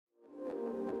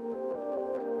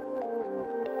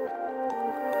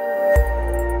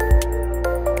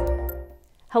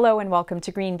Hello and welcome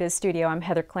to GreenBiz Studio. I'm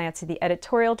Heather Clancy, the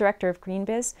editorial director of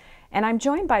GreenBiz, and I'm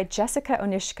joined by Jessica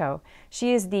Onyshko.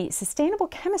 She is the sustainable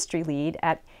chemistry lead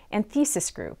at Anthesis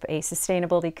Group, a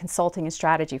sustainability consulting and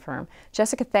strategy firm.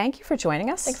 Jessica, thank you for joining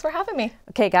us. Thanks for having me.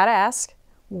 Okay, gotta ask,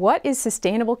 what is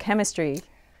sustainable chemistry?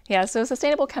 Yeah, so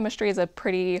sustainable chemistry is a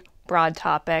pretty broad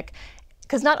topic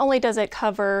because not only does it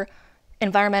cover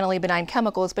environmentally benign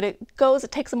chemicals, but it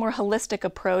takes a more holistic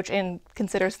approach and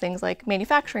considers things like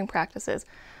manufacturing practices,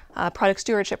 product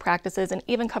stewardship practices, and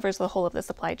even covers the whole of the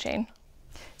supply chain.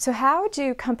 So how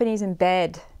do companies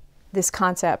embed this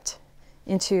concept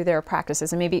into their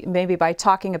practices? And maybe by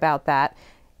talking about that,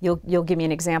 you'll give me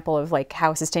an example of like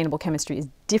how sustainable chemistry is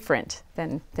different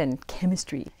than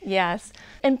chemistry. Yes.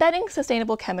 Embedding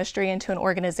sustainable chemistry into an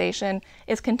organization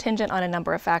is contingent on a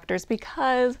number of factors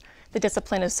because the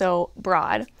discipline is so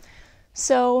broad.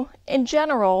 So in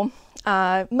general,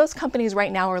 most companies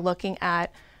right now are looking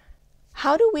at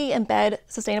how do we embed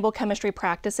sustainable chemistry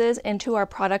practices into our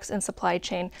products and supply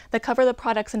chain that cover the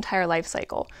product's entire life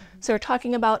cycle. So we're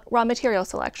talking about raw material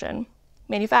selection,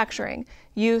 manufacturing,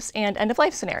 use, and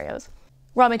end-of-life scenarios.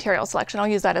 Raw material selection, I'll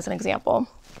use that as an example.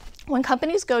 When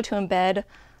companies go to embed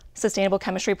sustainable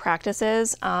chemistry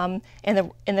practices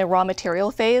in the raw material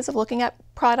phase of looking at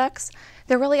products,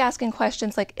 they're really asking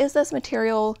questions like, is this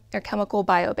material or chemical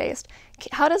bio-based?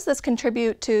 How does this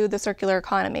contribute to the circular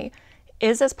economy?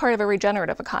 Is this part of a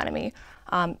regenerative economy?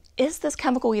 Is this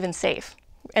chemical even safe?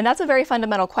 And that's a very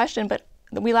fundamental question, but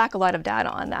we lack a lot of data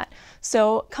on that.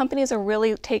 So companies are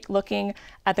really looking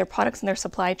at their products and their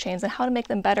supply chains and how to make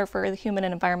them better for the human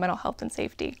and environmental health and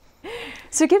safety.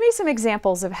 So give me some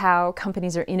examples of how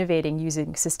companies are innovating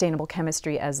using sustainable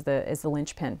chemistry as the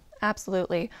linchpin.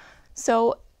 Absolutely.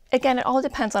 So again, it all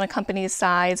depends on a company's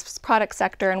size, product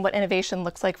sector, and what innovation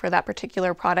looks like for that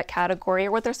particular product category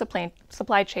or what their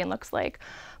supply chain looks like.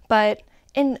 But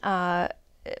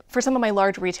for some of my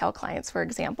large retail clients, for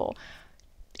example,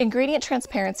 ingredient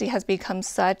transparency has become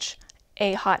such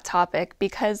a hot topic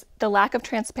because the lack of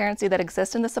transparency that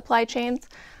exists in the supply chains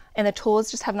and the tools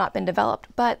just have not been developed,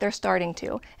 but they're starting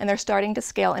to, and they're starting to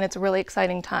scale, and it's a really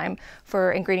exciting time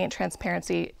for ingredient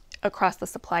transparency across the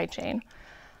supply chain.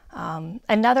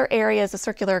 Another area is the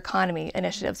circular economy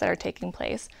initiatives that are taking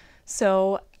place.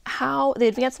 So how the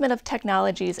advancement of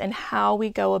technologies and how we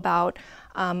go about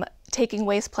taking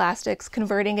waste plastics,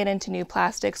 converting it into new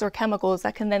plastics or chemicals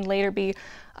that can then later be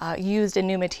used in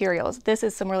new materials. This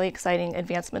is some really exciting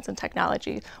advancements in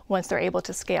technology once they're able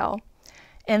to scale.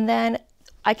 And then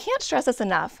I can't stress this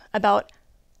enough about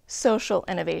social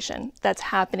innovation that's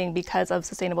happening because of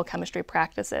sustainable chemistry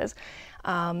practices.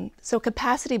 So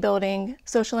capacity building,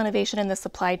 social innovation in the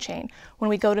supply chain, when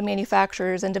we go to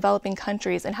manufacturers and developing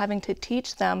countries and having to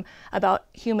teach them about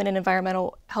human and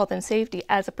environmental health and safety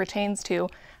as it pertains to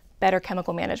better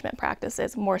chemical management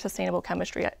practices, more sustainable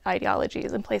chemistry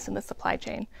ideologies in place in the supply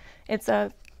chain. It's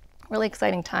a really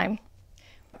exciting time.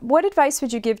 What advice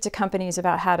would you give to companies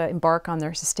about how to embark on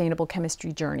their sustainable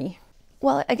chemistry journey?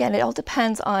 Well, again, it all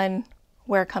depends on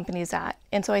where a company's at.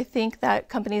 And so I think that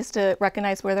companies to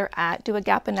recognize where they're at, do a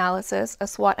gap analysis, a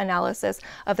SWOT analysis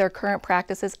of their current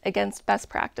practices against best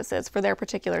practices for their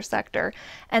particular sector,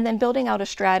 and then building out a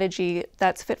strategy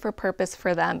that's fit for purpose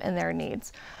for them and their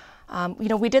needs.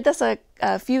 We did this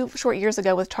a few short years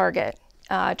ago with Target.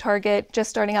 Target just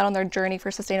starting out on their journey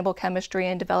for sustainable chemistry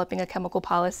and developing a chemical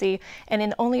policy, and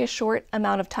in only a short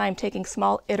amount of time, taking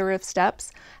small iterative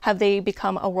steps, have they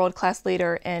become a world-class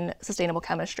leader in sustainable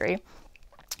chemistry.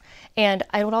 And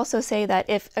I would also say that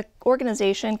if an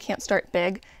organization can't start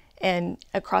big and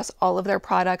across all of their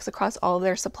products, across all of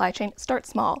their supply chain, start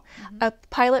small. A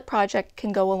pilot project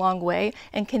can go a long way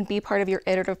and can be part of your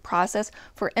iterative process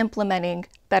for implementing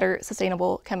better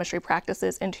sustainable chemistry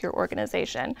practices into your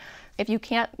organization. If you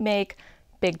can't make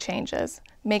big changes,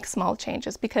 make small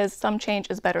changes, because some change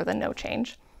is better than no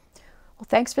change. Well,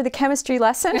 thanks for the chemistry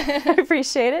lesson. I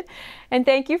appreciate it. And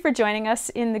thank you for joining us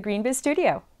in the GreenBiz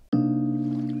Studio.